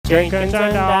Jenkins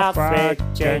and Alfred,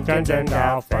 Jenkins and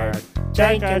Alfred,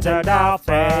 Jenkins and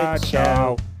Alfred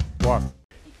show. What?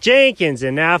 Jenkins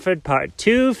and Alfred part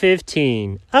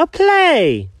 215, a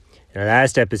play. In the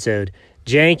last episode,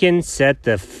 Jenkins set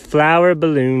the flower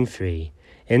balloon free.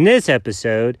 In this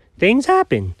episode, things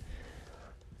happen.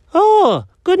 Oh,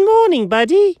 good morning,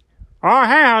 buddy. Oh,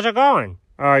 hey, how's it going?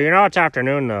 It's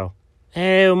afternoon, though.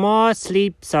 Oh, my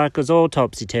sleep cycle's all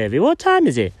topsy-turvy. What time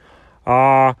is it?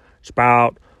 It's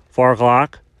about 4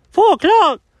 o'clock. 4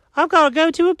 o'clock? I've got to go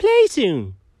to a play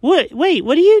soon. Wait,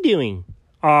 what are you doing?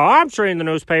 I'm just reading the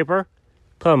newspaper.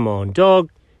 Come on,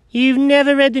 dog. You've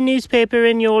never read the newspaper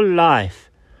in your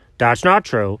life. That's not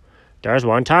true. There's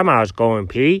one time I was going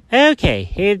pee.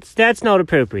 Okay, that's not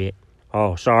appropriate.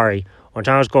 Oh, sorry. One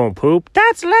time I was going poop.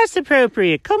 That's less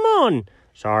appropriate. Come on.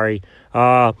 Sorry.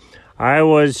 I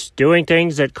was doing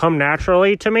things that come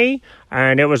naturally to me,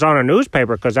 and it was on a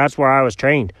newspaper because that's where I was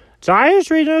trained. So I used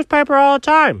to read the newspaper all the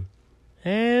time.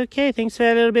 Okay, thanks for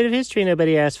that little bit of history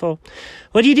nobody asked for.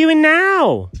 What are you doing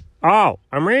now? Oh,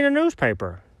 I'm reading a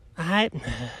newspaper.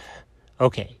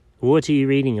 Okay, what are you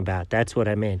reading about? That's what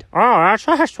I meant. Oh,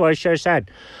 that's what I should have said.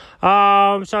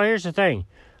 So here's the thing.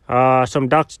 Some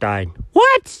ducks died.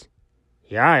 What?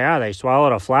 Yeah, they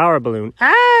swallowed a flower balloon.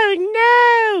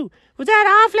 Oh, no! Was that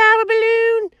our flower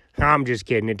balloon? I'm just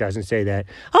kidding. It doesn't say that.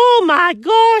 Oh, my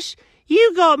gosh!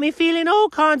 You got me feeling all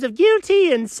kinds of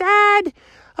guilty and sad.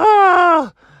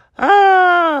 Oh,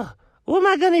 what am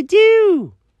I going to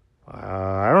do?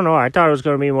 I don't know. I thought it was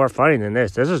going to be more funny than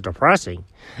this. This is depressing.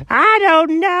 I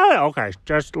don't know. Okay,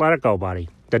 just let it go, buddy.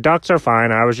 The ducks are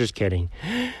fine. I was just kidding.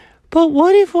 But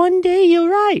what if one day you're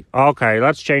right? Okay,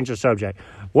 let's change the subject.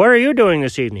 What are you doing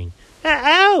this evening?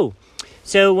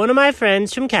 So one of my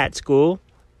friends from cat school,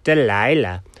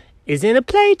 Delilah, is in a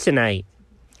play tonight.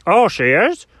 Oh, she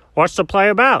is? What's the play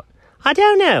about? I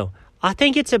don't know. I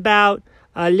think it's about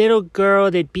a little girl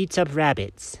that beats up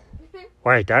rabbits.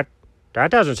 Wait, that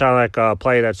doesn't sound like a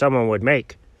play that someone would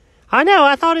make. I know,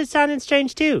 I thought it sounded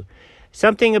strange too.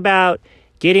 Something about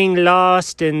getting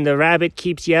lost and the rabbit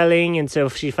keeps yelling and so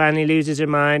she finally loses her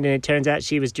mind and it turns out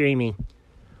she was dreaming.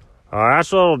 Oh,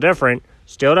 that's a little different.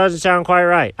 Still doesn't sound quite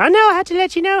right. I know, I had to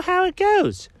let you know how it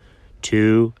goes.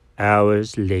 2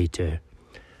 hours later.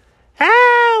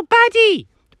 Oh, Buddy!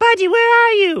 Buddy, where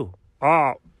are you?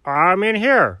 Oh, I'm in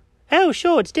here. Oh,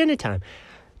 sure, it's dinner time.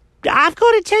 I've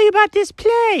got to tell you about this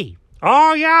play.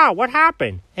 Oh, yeah, what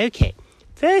happened? Okay,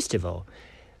 first of all,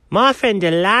 my friend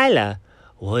Delilah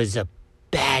was a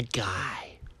bad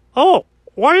guy. Oh,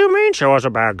 what do you mean she was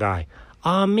a bad guy?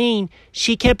 I mean,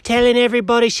 she kept telling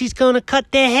everybody she's going to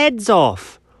cut their heads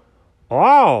off.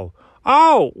 Oh,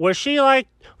 was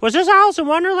this Alice in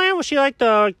Wonderland? Was she like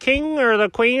the king or the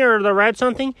queen or the red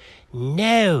something?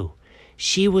 No,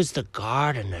 she was the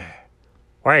gardener.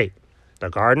 Wait, the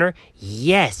gardener?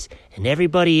 Yes, and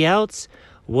everybody else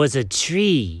was a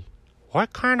tree.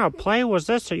 What kind of play was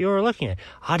this that you were looking at?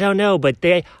 I don't know, but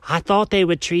I thought they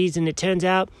were trees, and it turns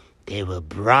out they were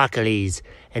broccolis.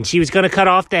 And she was going to cut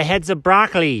off the heads of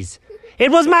broccolis. It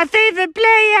was my favorite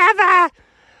play ever!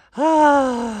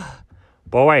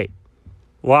 But wait,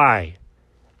 why?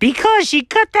 Because she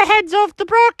cut the heads off the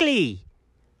broccoli.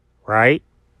 Right?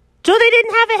 So they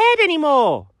didn't have a head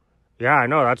anymore. Yeah, I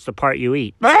know, that's the part you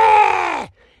eat.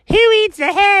 Who eats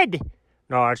a head?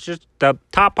 No, it's just the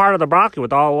top part of the broccoli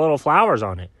with all the little flowers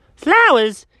on it.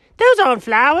 Flowers? Those aren't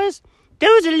flowers.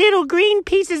 Those are little green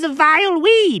pieces of vile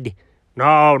weed.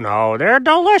 No, they're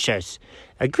delicious.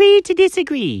 Agree to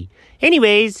disagree.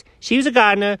 Anyways, she was a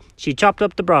gardener. She chopped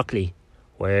up the broccoli.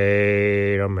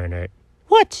 Wait a minute.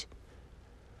 What?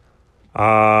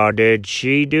 Did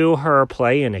she do her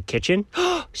play in a kitchen?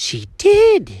 She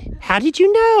did. How did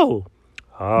you know?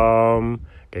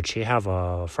 Did she have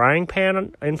a frying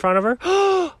pan in front of her?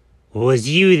 Was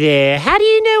you there? How do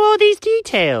you know all these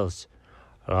details?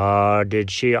 Did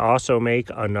she also make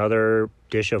another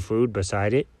dish of food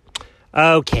beside it?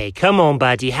 Okay, come on,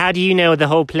 buddy. How do you know the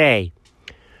whole play?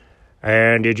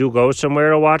 And did you go somewhere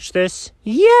to watch this?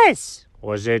 Yes.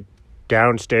 Was it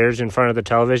downstairs in front of the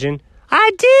television?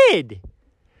 I did.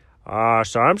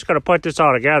 So I'm just going to put this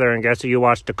all together and guess that you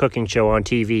watched the cooking show on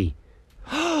TV.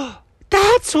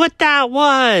 That's what that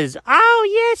was. Oh,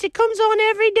 yes, it comes on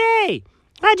every day.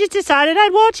 I just decided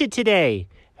I'd watch it today.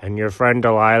 And your friend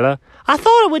Delilah? I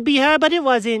thought it would be her, but it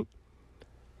wasn't.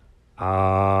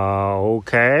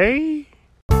 Okay.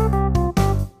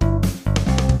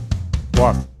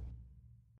 What?